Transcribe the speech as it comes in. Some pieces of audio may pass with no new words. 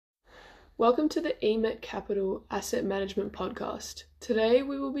Welcome to the Emit Capital Asset Management Podcast. Today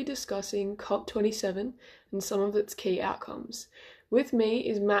we will be discussing COP27 and some of its key outcomes. With me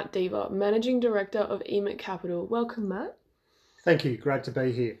is Matt Deaver, Managing Director of Emit Capital. Welcome, Matt. Thank you. Great to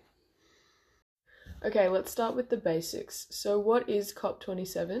be here. Okay, let's start with the basics. So what is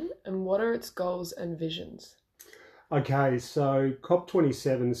COP27 and what are its goals and visions? Okay, so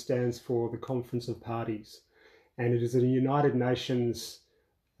COP27 stands for the Conference of Parties, and it is a United Nations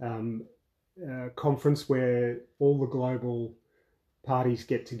conference where all the global parties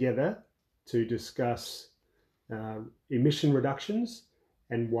get together to discuss emission reductions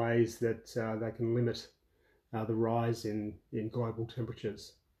and ways that they can limit the rise in global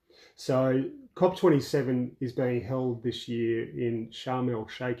temperatures. So COP27 is being held this year in Sharm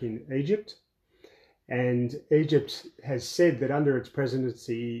el-Sheikh in Egypt, and Egypt has said that under its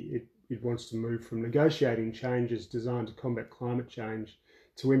presidency it wants to move from negotiating changes designed to combat climate change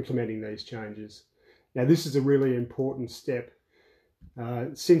to implementing these changes. Now, this is a really important step.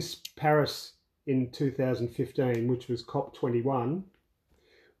 Since Paris in 2015, which was COP21,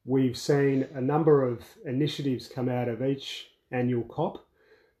 we've seen a number of initiatives come out of each annual COP.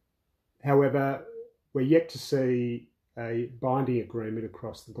 However, we're yet to see a binding agreement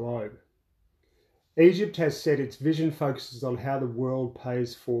across the globe. Egypt has said its vision focuses on how the world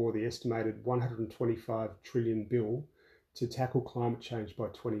pays for the estimated $125 trillion bill to tackle climate change by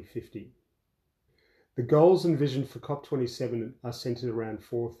 2050. The goals and vision for COP27 are centred around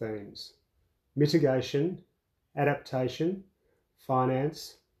four themes: mitigation, adaptation,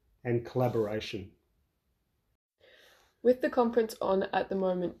 finance, and collaboration. With the conference on at the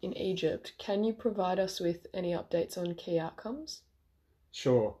moment in Egypt, can you provide us with any updates on key outcomes?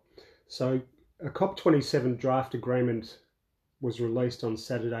 Sure. So a COP27 draft agreement was released on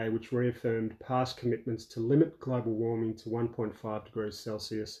Saturday, which reaffirmed past commitments to limit global warming to 1.5 degrees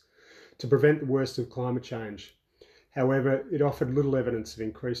Celsius to prevent the worst of climate change. However, it offered little evidence of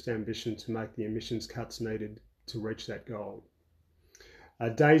increased ambition to make the emissions cuts needed to reach that goal.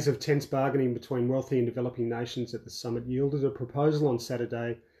 Days of tense bargaining between wealthy and developing nations at the summit yielded a proposal on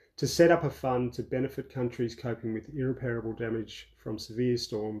Saturday to set up a fund to benefit countries coping with irreparable damage from severe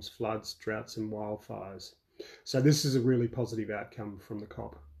storms, floods, droughts and wildfires. So this is a really positive outcome from the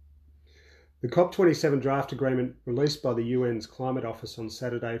COP. The COP27 draft agreement released by the UN's Climate Office on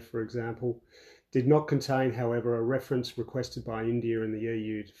Saturday, for example, did not contain, however, a reference requested by India and the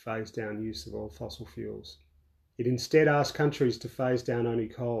EU to phase down use of all fossil fuels. It instead asked countries to phase down only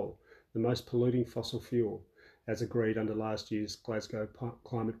coal, the most polluting fossil fuel, as agreed under last year's Glasgow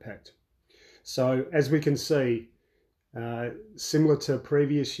Climate Pact. So, as we can see, similar to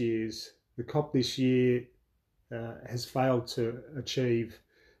previous years, the COP this year has failed to achieve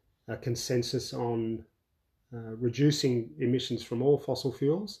a consensus on reducing emissions from all fossil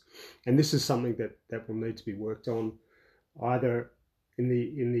fuels, and this is something that will need to be worked on either in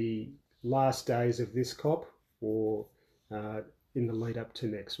the last days of this COP or in the lead up to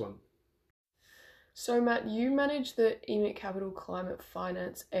next one. So Matt, you manage the Emit Capital Climate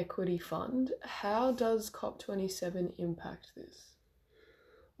Finance Equity Fund. How does COP27 impact this?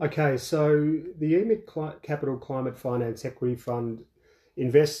 Okay, so the Emit Capital Climate Finance Equity Fund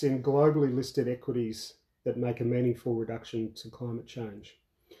invests in globally listed equities that make a meaningful reduction to climate change.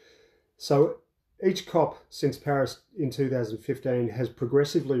 So each COP since Paris in 2015 has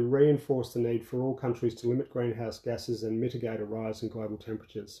progressively reinforced the need for all countries to limit greenhouse gases and mitigate a rise in global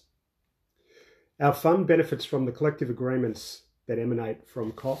temperatures. Our fund benefits from the collective agreements that emanate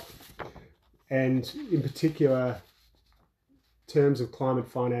from COP, and in particular, terms of climate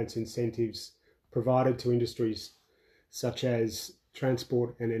finance incentives provided to industries such as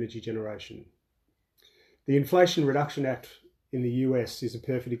transport and energy generation. The Inflation Reduction Act in the US is a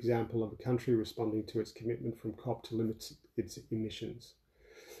perfect example of a country responding to its commitment from COP to limit its emissions.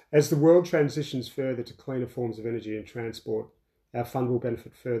 As the world transitions further to cleaner forms of energy and transport, our fund will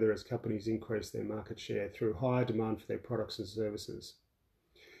benefit further as companies increase their market share through higher demand for their products and services.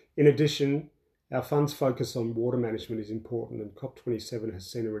 In addition, our fund's focus on water management is important, and COP27 has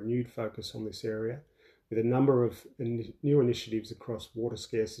seen a renewed focus on this area with a number of new initiatives across water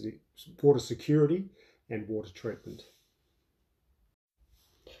scarcity, water security and water treatment.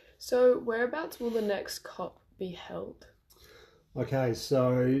 So whereabouts will the next COP be held? Okay,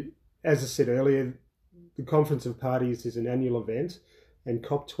 so as I said earlier, the Conference of Parties is an annual event, and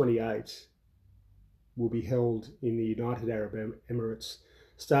COP28 will be held in the United Arab Emirates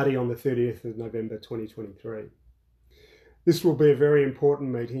starting on the 30th of November 2023. This will be a very important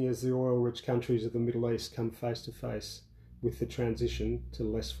meeting as the oil-rich countries of the Middle East come face to face with the transition to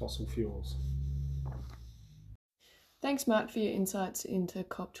less fossil fuels. Thanks, Matt, for your insights into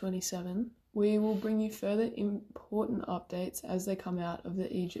COP27. We will bring you further important updates as they come out of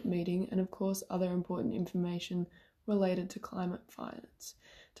the Egypt meeting and, of course, other important information related to climate finance.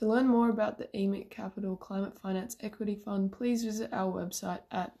 To learn more about the Emit Capital Climate Finance Equity Fund, please visit our website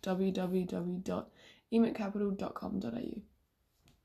at www.emitcapital.com.au.